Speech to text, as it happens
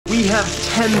have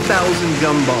 10,000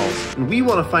 gumballs, and we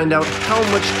want to find out how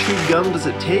much chewed gum does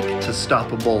it take to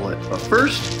stop a bullet. But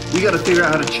first, we got to figure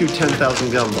out how to chew 10,000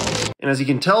 gumballs. And as you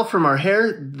can tell from our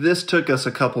hair, this took us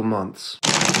a couple months.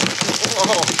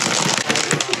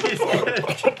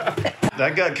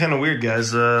 That got kind of weird,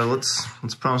 guys. Let's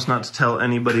promise not to tell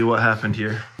anybody what happened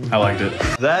here. I liked it.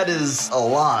 That is a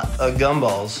lot of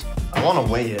gumballs. I want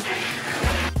to weigh it.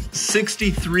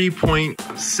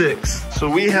 63.6. So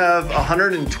we have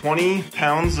 120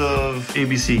 pounds of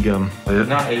ABC gum.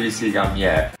 Not ABC gum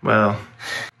yet. Well,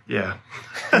 yeah.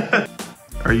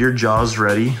 Are your jaws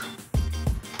ready?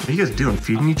 What are you guys doing?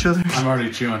 Feeding each other? I'm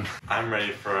already chewing. I'm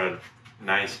ready for a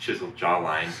nice chiseled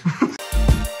jawline.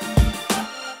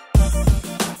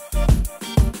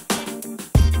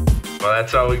 Well,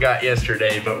 that's all we got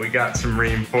yesterday, but we got some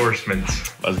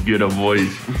reinforcements. Let's get them,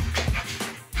 boys.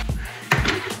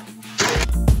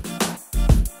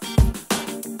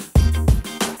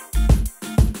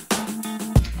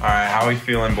 All right, how we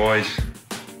feeling, boys?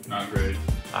 Not great.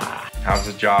 How's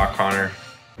the jaw, Connor?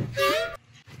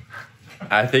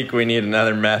 I think we need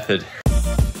another method.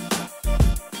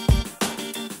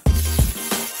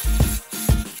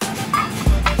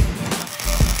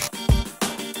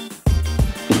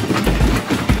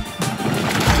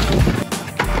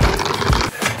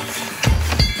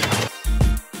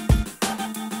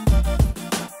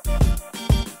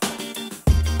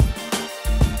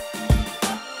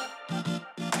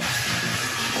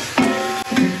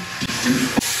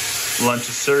 Lunch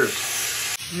is served.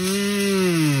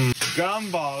 Mmm,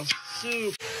 gumball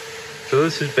soup. So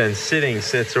this has been sitting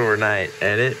since overnight,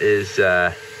 and it is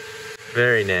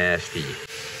very nasty.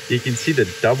 You can see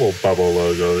the double bubble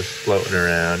logos floating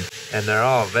around, and they're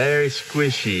all very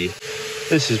squishy.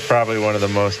 This is probably one of the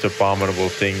most abominable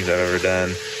things I've ever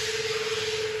done.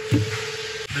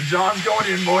 The John's going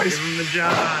in, boys. Give him the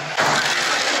John.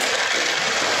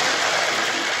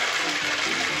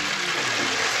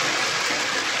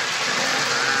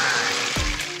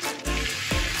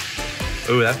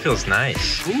 Ooh, that feels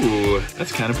nice. Ooh,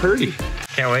 that's kind of pretty.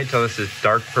 Can't wait till this is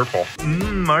dark purple.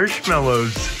 Mmm,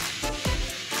 marshmallows.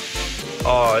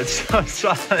 Oh, it's so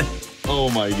solid. Oh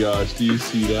my gosh, do you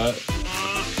see that?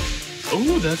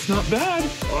 Oh, that's not bad.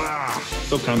 Wow.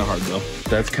 Still kind of hard though.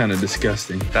 That's kind of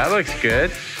disgusting. That looks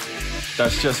good.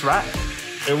 That's just right.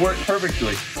 It worked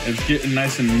perfectly. It's getting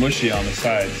nice and mushy on the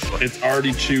sides. It's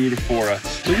already chewed for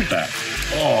us. Look at that.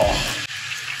 Oh.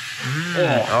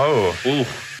 Oh. Ooh.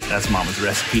 That's Mama's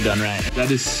recipe done right. That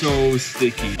is so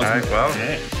sticky. All right, well,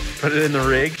 put it in the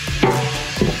rig.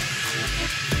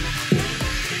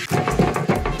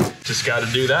 Just got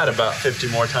to do that about 50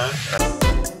 more times.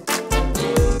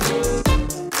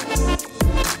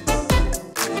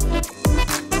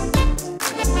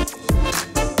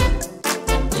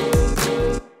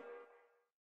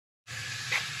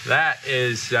 That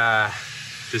is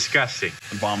disgusting.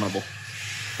 Abominable.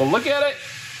 But look at it.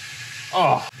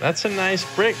 Oh, that's a nice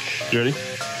brick. You ready?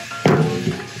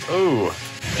 Ooh.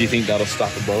 Do you think that'll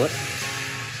stop a bullet?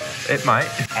 It might.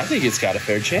 I think it's got a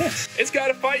fair chance. It's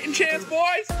got a fighting chance,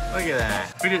 boys. Look at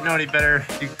that. If we didn't know any better,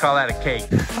 you could call that a cake.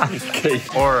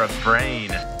 Cake. Or a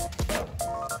brain.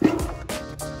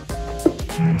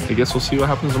 I guess we'll see what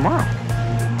happens tomorrow.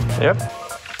 Yep.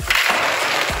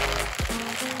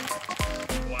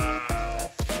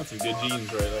 Wow. That's some good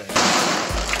genes right there.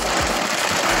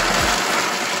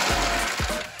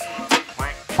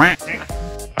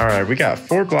 All right, we got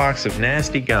 4 blocks of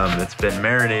nasty gum that's been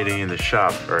marinating in the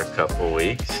shop for a couple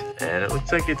weeks, and it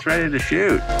looks like it's ready to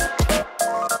shoot.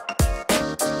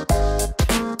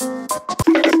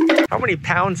 How many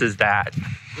pounds is that?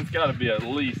 It's got to be at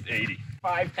least 80.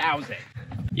 5,000.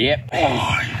 Yep. Oh,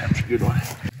 yeah, that's a good one.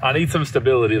 I need some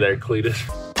stability there, Cletus.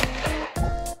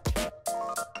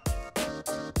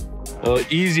 Well,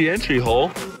 easy entry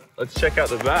hole. Let's check out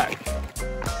the back.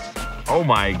 Oh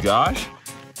my gosh.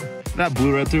 That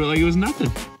blew right through it like it was nothing.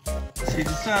 See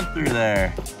the sun through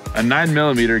there. A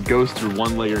 9mm goes through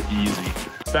 1 layer easy.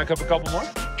 Stack up a couple more.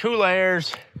 2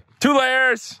 layers. 2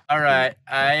 layers. All right,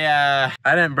 I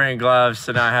didn't bring gloves,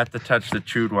 so now I have to touch the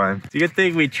chewed one. Do you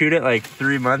think we chewed it like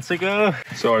 3 months ago?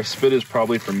 So our spit is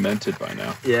probably fermented by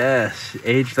now. Yes,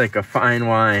 aged like a fine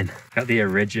wine. Got the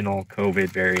original COVID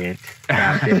variant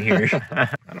wrapped in here. I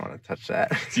don't want to touch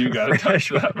that. You gotta touch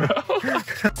that, bro.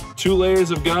 2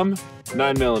 layers of gum,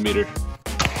 9mm.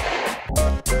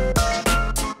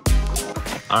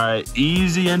 All right,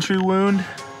 easy entry wound.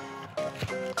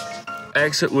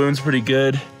 Exit wound's pretty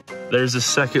good. There's a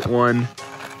second one,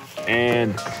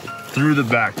 and through the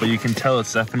back, but you can tell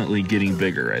it's definitely getting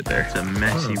bigger right there. It's a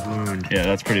messy wound. Yeah,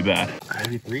 that's pretty bad.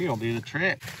 Maybe 3 will do the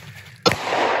trick.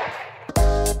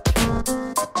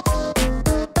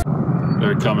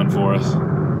 They're coming for us.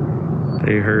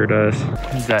 They heard us.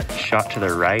 Is that shot to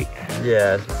the right?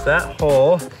 Yeah, it's that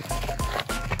hole.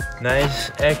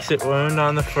 Nice exit wound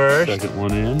on the first. Second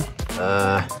one in.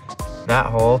 That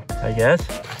hole, I guess.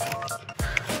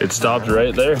 It stopped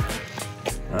right there.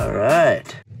 All right.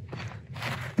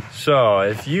 So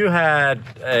if you had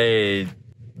a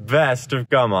vest of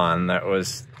gum on that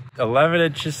was 11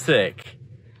 inches thick,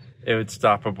 it would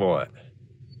stop a bullet.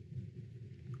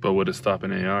 But would it stop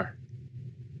an AR?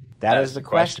 That is the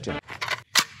question.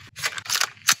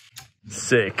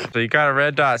 Sick. So you got a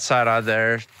red dot sight on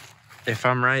there. If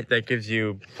I'm right, that gives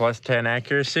you plus 10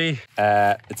 accuracy.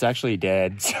 It's actually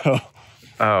dead, so.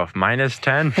 Oh, minus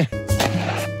 10? That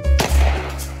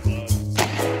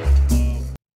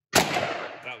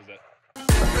was it.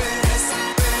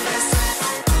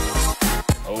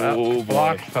 Oh,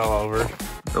 block boy. fell over.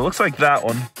 It looks like that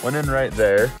one went in right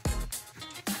there.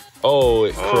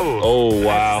 Oh, oh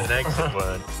wow. That's an exit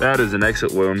wound. That is an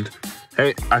exit wound.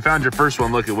 Hey, I found your first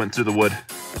one. Look, it went through the wood.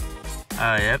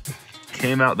 Oh, yep.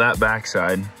 Came out that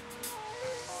backside.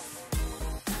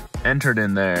 Entered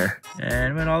in there.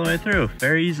 And went all the way through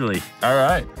very easily. All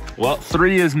right. Well,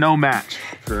 3 is no match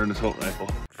for an assault rifle.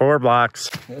 4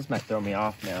 blocks. This might throw me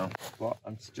off now. Well,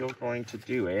 I'm still going to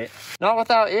do it. Not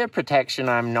without ear protection,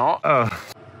 I'm not. Oh.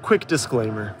 Quick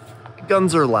disclaimer.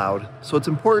 Guns are loud, so it's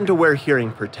important to wear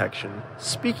hearing protection.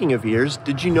 Speaking of ears,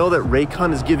 did you know that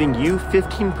Raycon is giving you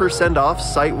 15% off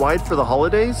site-wide for the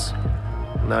holidays?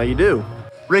 Now you do.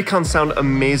 Raycons sound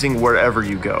amazing wherever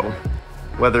you go.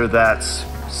 Whether that's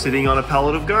sitting on a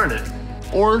pallet of garnet,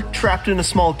 or trapped in a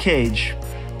small cage,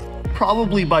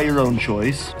 probably by your own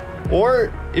choice,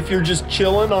 or if you're just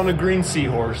chilling on a green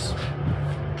seahorse.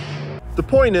 The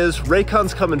point is,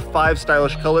 Raycons come in 5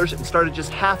 stylish colors and start at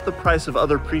just half the price of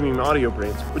other premium audio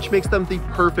brands, which makes them the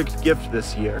perfect gift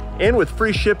this year. And with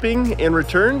free shipping and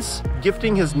returns,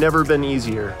 gifting has never been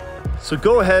easier. So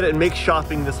go ahead and make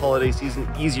shopping this holiday season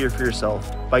easier for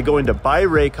yourself by going to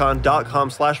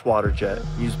buyraycon.com/waterjet.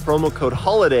 Use promo code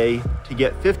HOLIDAY to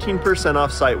get 15%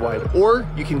 off site-wide, or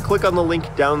you can click on the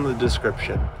link down in the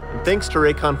description. And thanks to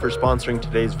Raycon for sponsoring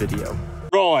today's video.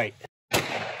 Right.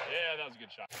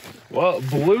 Well,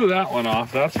 blew that one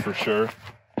off, that's for sure.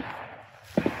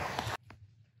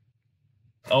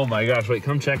 Oh my gosh, wait,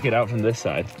 come check it out from this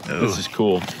side. Ooh. This is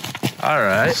cool. All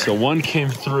right. So one came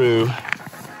through,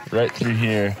 right through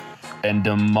here, and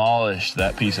demolished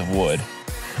that piece of wood.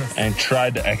 And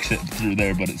tried to exit through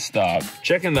there, but it stopped.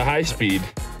 Checking the high speed,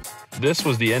 this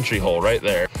was the entry hole right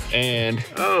there. And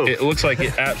it looks like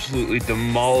it absolutely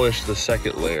demolished the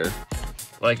second layer.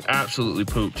 Like absolutely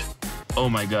pooped. Oh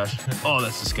my gosh. Oh,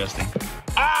 that's disgusting.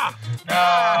 Ah!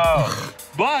 No!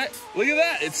 But look at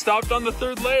that. It stopped on the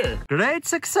 3rd layer. Great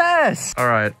success. All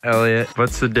right, Elliot,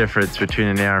 what's the difference between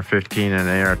an AR15 and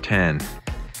an AR10?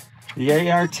 The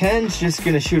AR10 is just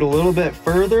going to shoot a little bit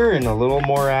further and a little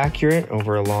more accurate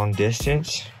over a long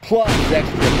distance. Plus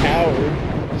extra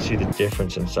power. See the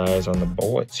difference in size on the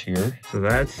bullets here. So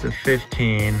that's the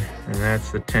 15 and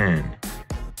that's the 10.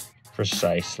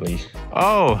 Precisely.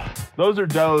 Oh, Those are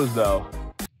does though.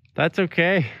 that's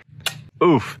okay.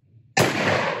 Oof.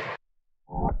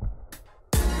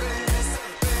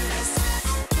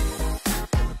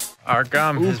 Our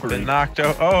gum has been knocked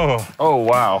out. Oh. Oh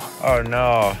wow. Oh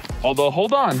no. Although,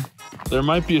 hold on. There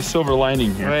might be a silver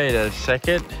lining here. Wait a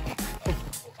second.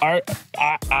 I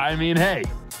mean, hey,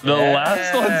 the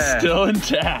last one's still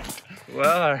intact.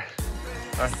 Well,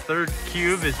 our 3rd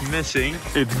cube is missing.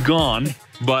 It's gone.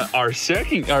 But our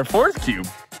 4th cube,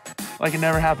 like it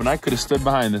never happened. I could have stood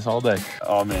behind this all day.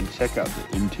 Oh man, check out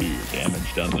the interior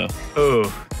damage done though. Oh,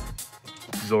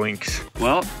 zoinks.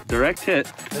 Well, direct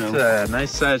hit. That's a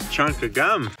nice sized chunk of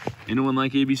gum. Anyone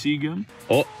like ABC gum?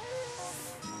 Oh,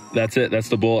 that's it. That's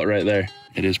the bullet right there.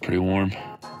 It is pretty warm.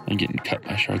 I'm getting cut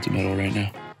by shards of metal right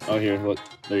now. Oh, here, look.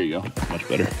 There you go. That's much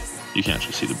better. You can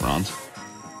actually see the bronze.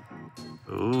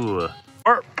 Ooh.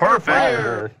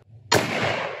 Perfect.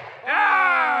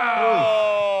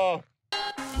 Oh.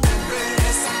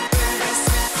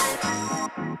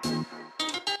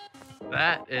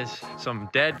 That is some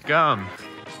dead gum.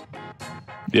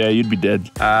 Yeah, you'd be dead.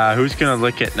 Who's gonna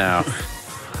lick it now?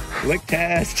 Lick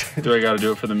test. Do I gotta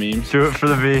do it for the memes? Do it for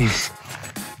the bees.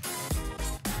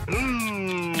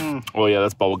 Oh yeah,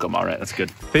 that's bubble gum. All right, that's good.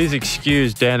 Please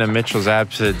excuse Dan and Mitchell's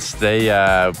absence. They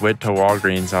went to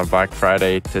Walgreens on Black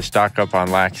Friday to stock up on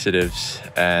laxatives,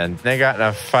 and they got in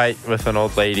a fight with an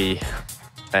old lady,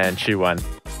 and she won.